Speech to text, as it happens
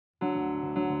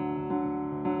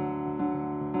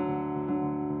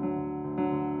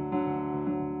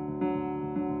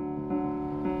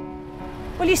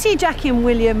Well, you see Jackie and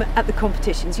William at the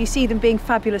competitions. You see them being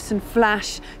fabulous and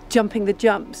flash, jumping the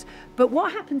jumps. But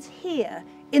what happens here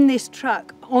in this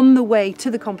truck on the way to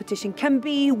the competition can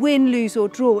be win, lose or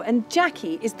draw, and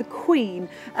Jackie is the queen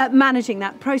at managing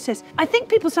that process. I think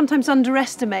people sometimes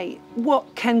underestimate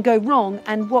what can go wrong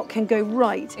and what can go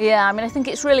right. Yeah, I mean, I think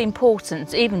it's really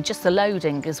important, even just the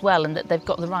loading as well, and that they've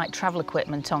got the right travel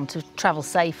equipment on to travel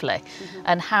safely,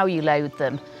 and how you load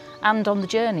them. And on the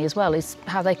journey as well is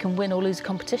how they can win or lose a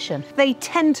competition. They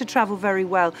tend to travel very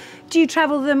well. Do you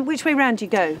travel them, which way round do you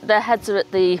go? Their heads are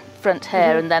at the front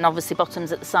here and then obviously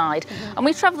bottoms at the side. And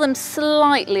we travel them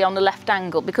slightly on the left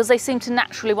angle because they seem to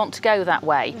naturally want to go that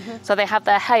way. So they have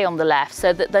their hay on the left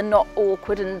so that they're not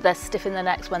awkward and they're stiff in their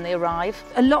necks when they arrive.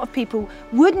 A lot of people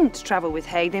wouldn't travel with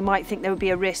hay. They might think there would be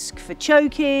a risk for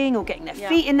choking or getting their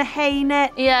feet in the hay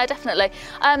net. Yeah, definitely.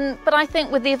 But I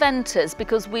think with the eventers,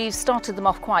 because we've started them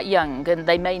off quite young and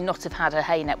they may not have had a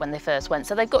hay net when they first went,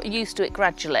 so they've got used to it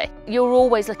gradually. You're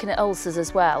always looking at ulcers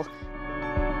as well.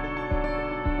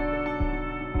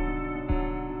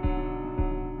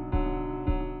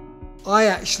 I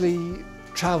actually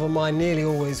travel mine nearly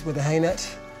always with a hay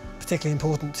net, particularly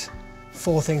important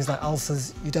for things like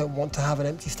ulcers. You don't want to have an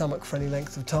empty stomach for any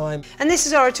length of time. And this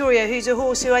is Oratorio, who's a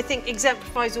horse who I think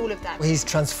exemplifies all of that. Well, he's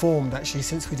transformed actually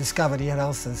since we discovered he had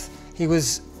ulcers. He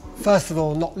was, first of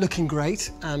all, not looking great,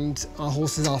 and our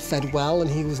horses are fed well, and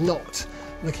he was not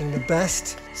looking the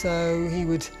best. So he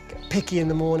would get picky in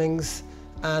the mornings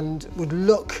and would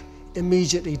look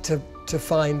immediately to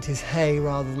find his hay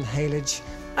rather than haylage.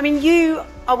 I mean, you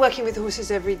are working with horses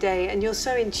every day and you're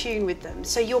so in tune with them,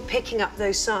 so you're picking up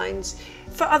those signs.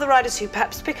 For other riders who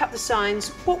perhaps pick up the signs,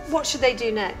 what should they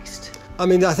do next? I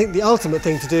mean, I think the ultimate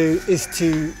thing to do is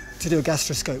to do a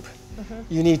gastroscope.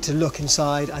 You need to look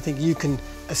inside. I think you can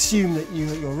assume that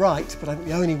you're right, but I think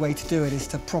the only way to do it is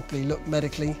to properly look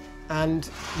medically, and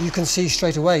you can see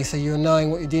straight away, so you're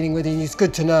knowing what you're dealing with, and it's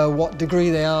good to know what degree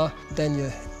they are. Then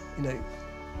you're,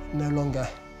 no longer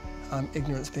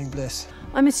ignorance being bliss.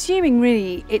 I'm assuming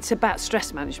really it's about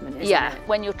stress management, isn't it?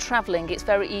 When you're travelling, it's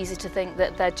very easy to think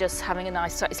that they're just having a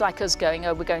nice, it's like us going,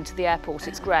 oh, we're going to the airport,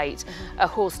 it's great. A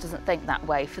horse doesn't think that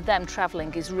way. For them,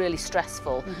 travelling is really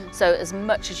stressful. So as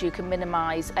much as you can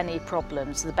minimise any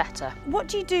problems, the better. What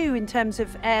do you do in terms of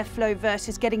airflow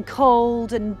versus getting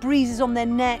cold and breezes on their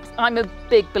necks? I'm a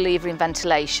big believer in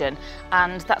ventilation,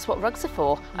 and that's what rugs are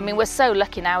for. I mean, we're so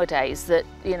lucky nowadays that,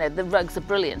 the rugs are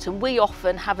brilliant, and we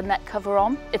often have a neck cover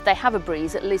on. If they have a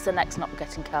breeze, at least the neck's not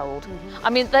getting cold.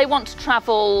 I mean, they want to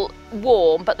travel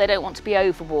warm, but they don't want to be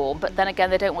over warm, but then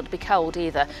again, they don't want to be cold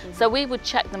either. So we would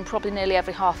check them probably nearly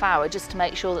every half hour just to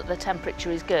make sure that the temperature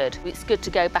is good. It's good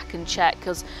to go back and check,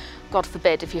 because God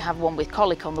forbid if you have one with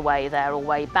colic on the way there or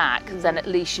way back, then at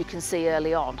least you can see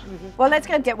early on. Well, let's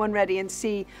go and get one ready and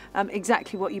see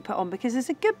exactly what you put on, because there's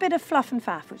a good bit of fluff and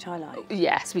faff, which I like.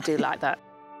 Yes, we do like that.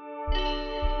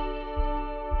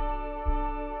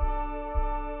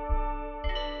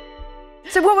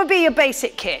 So what would be your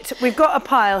basic kit? We've got a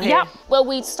pile here. Yeah, well,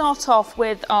 we'd start off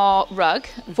with our rug,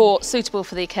 suitable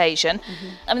for the occasion.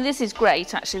 I mean, this is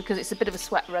great, actually, because it's a bit of a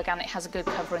sweat rug and it has a good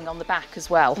covering on the back as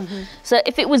well. So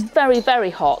if it was very, very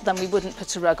hot, then we wouldn't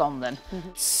put a rug on them.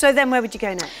 So then where would you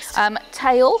go next?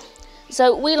 Tail.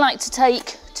 So we like to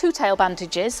take 2 tail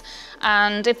bandages,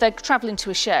 and if they're travelling to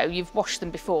a show, you've washed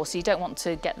them before, so you don't want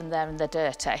to get them there and they're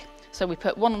dirty. So we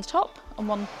put one on the top and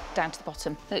one down to the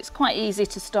bottom. It's quite easy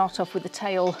to start off with the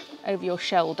tail over your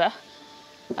shoulder.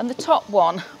 And the top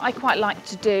one, I quite like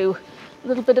to do a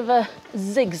little bit of a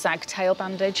zigzag tail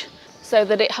bandage so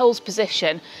that it holds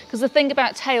position. Because the thing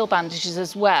about tail bandages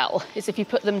as well is if you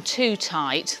put them too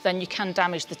tight, then you can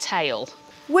damage the tail.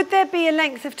 Would there be a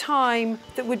length of time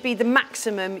that would be the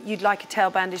maximum you'd like a tail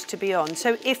bandage to be on?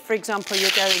 So if, for example,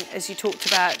 you're going, as you talked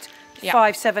about,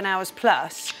 5-7 hours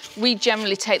plus, we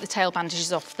generally take the tail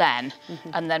bandages off then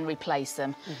and then replace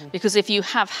them, because if you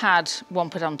have had one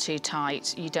put on too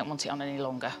tight, you don't want it on any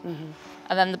longer. And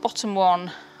then the bottom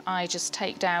one I just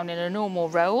take down in a normal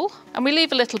roll, and we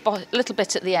leave a little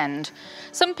bit at the end.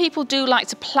 Some people do like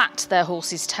to plait their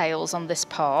horses' tails on this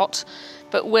part,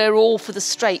 but we're all for the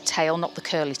straight tail, not the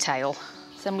curly tail.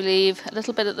 So then we leave a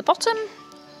little bit at the bottom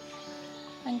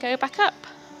and go back up.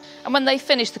 And when they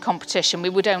finish the competition, we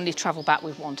would only travel back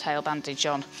with 1 tail bandage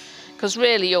on, because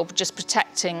really you're just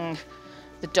protecting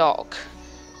the dock,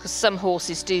 because some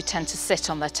horses do tend to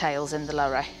sit on their tails in the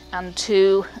lorry. And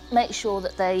to make sure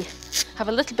that they have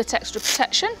a little bit extra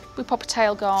protection, we pop a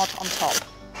tail guard on top.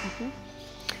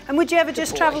 And would you ever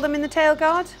just travel them in the tail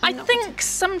guard? I think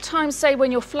sometimes, say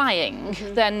when you're flying,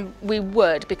 then we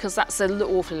would, because that's an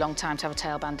awfully long time to have a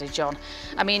tail bandage on.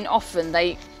 I mean, often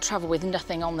they travel with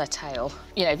nothing on their tail.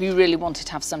 You know, if you really wanted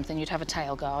to have something, you'd have a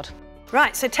tail guard.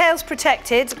 Right, so tail's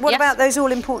protected. What about those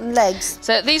all-important legs?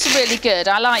 So these are really good.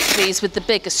 I like these with the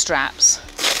bigger straps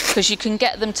because you can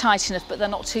get them tight enough, but they're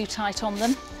not too tight on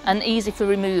them, and easy for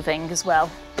removing as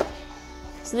well.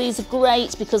 So these are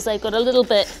great because they've got a little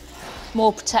bit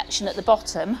more protection at the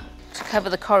bottom to cover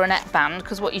the coronet band,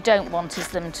 because what you don't want is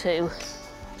them to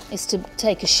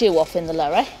take a shoe off in the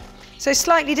lorry. So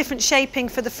slightly different shaping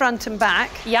for the front and back.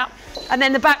 Yeah. And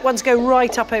then the back ones go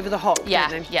right up over the hop, yeah,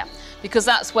 don't they? Yeah, because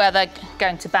that's where they're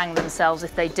going to bang themselves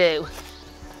if they do.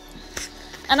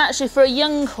 And actually for a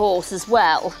young horse as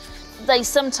well, they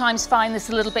sometimes find this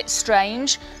a little bit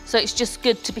strange, so it's just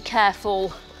good to be careful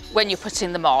when you're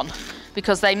putting them on,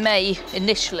 because they may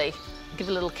initially give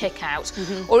a little kick out,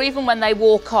 or even when they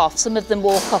walk off, some of them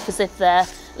walk off as if their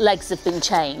legs have been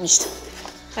changed.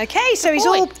 Okay, so he's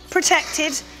all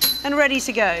protected and ready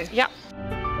to go. Yep.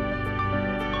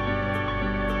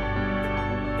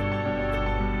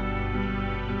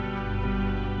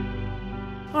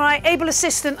 All right, able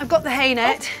assistant, I've got the hay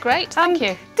net. Oh, great, thank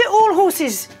you. Do all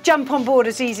horses jump on board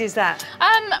as easy as that?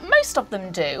 Most of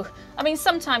them do. I mean,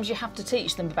 sometimes you have to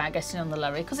teach them about getting on the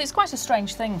lorry because it's quite a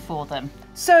strange thing for them.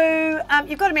 So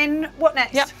you've got them in, what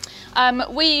next? Yep.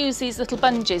 We use these little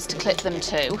bungees to clip them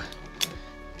to.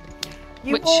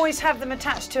 You always have them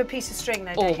attached to a piece of string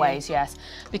though, don't you? Always, yes.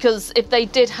 Because if they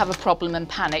did have a problem and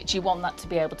panicked, you want that to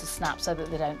be able to snap so that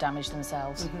they don't damage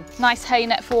themselves. Nice hay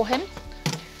net for him.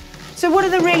 So what are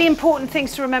the really important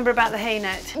things to remember about the hay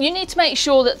net? You need to make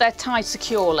sure that they're tied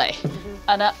securely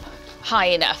and up high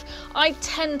enough. I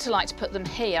tend to like to put them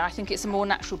here. I think it's a more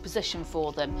natural position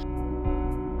for them.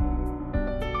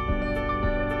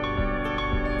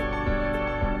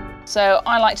 So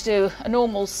I like to do a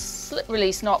normal slip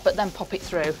release knot, but then pop it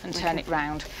through and turn it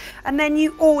round. And then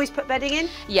you always put bedding in?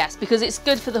 Yes, because it's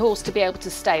good for the horse to be able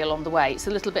to stay along the way. It's a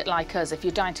little bit like us. If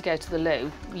you're dying to go to the loo,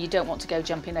 you don't want to go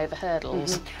jumping over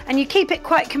hurdles. And you keep it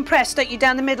quite compressed, don't you,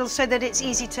 down the middle so that it's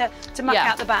easy to muck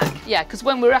out the back? Yeah, because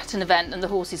when we're at an event and the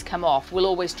horses come off, we'll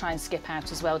always try and skip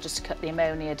out as well, just to cut the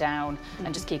ammonia down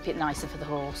and just keep it nicer for the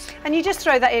horse. And you just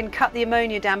throw that in, cut the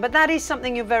ammonia down, but that is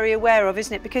something you're very aware of,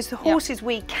 isn't it? Because the horses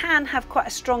we can have quite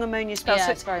a strong ammonia spell,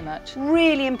 so it's very much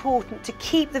really important to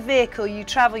keep the vehicle you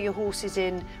travel your horses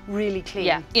in really clean.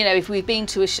 Yeah, you know, if we've been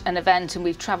to an event and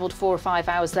we've travelled 4 or 5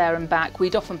 hours there and back,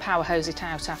 we'd often power hose it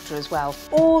out after as well.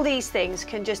 All these things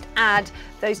can just add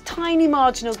those tiny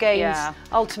marginal gains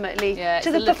ultimately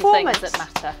to the performance that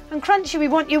matter. And Crunchy, we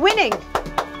want you winning.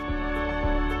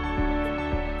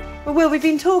 Well, Will, we've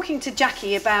been talking to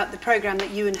Jackie about the programme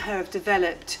that you and her have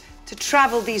developed to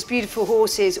travel these beautiful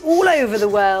horses all over the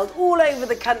world, all over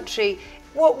the country.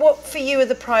 What for you are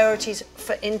the priorities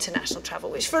for international travel,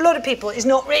 which for a lot of people is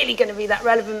not really going to be that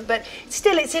relevant, but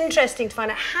still it's interesting to find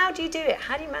out, how do you do it?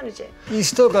 How do you manage it? You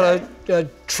still got to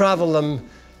travel them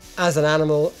as an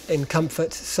animal in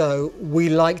comfort, so we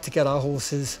like to get our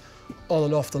horses on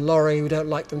and off the lorry. We don't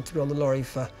like them to be on the lorry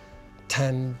for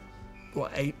 10, or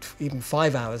 8, even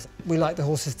 5 hours. We like the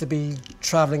horses to be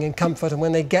travelling in comfort, and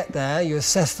when they get there, you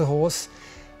assess the horse.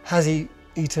 Has he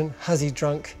eaten? Has he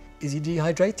drunk? Is he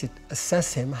dehydrated?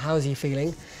 Assess him, how is he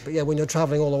feeling? But yeah, when you're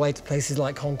travelling all the way to places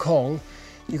like Hong Kong,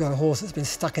 you've got a horse that's been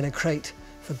stuck in a crate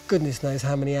for goodness knows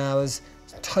how many hours.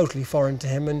 It's totally foreign to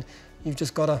him, and you've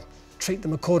just got to treat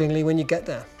them accordingly when you get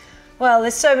there. Well,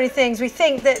 there's so many things. We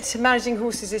think that managing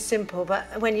horses is simple,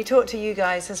 but when you talk to you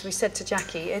guys, as we said to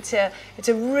Jackie, it's a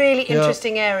really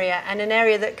interesting area, and an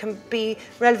area that can be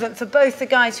relevant for both the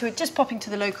guys who are just popping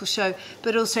to the local show,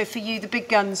 but also for you, the big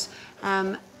guns.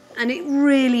 And it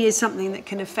really is something that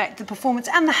can affect the performance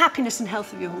and the happiness and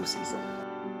health of your horses.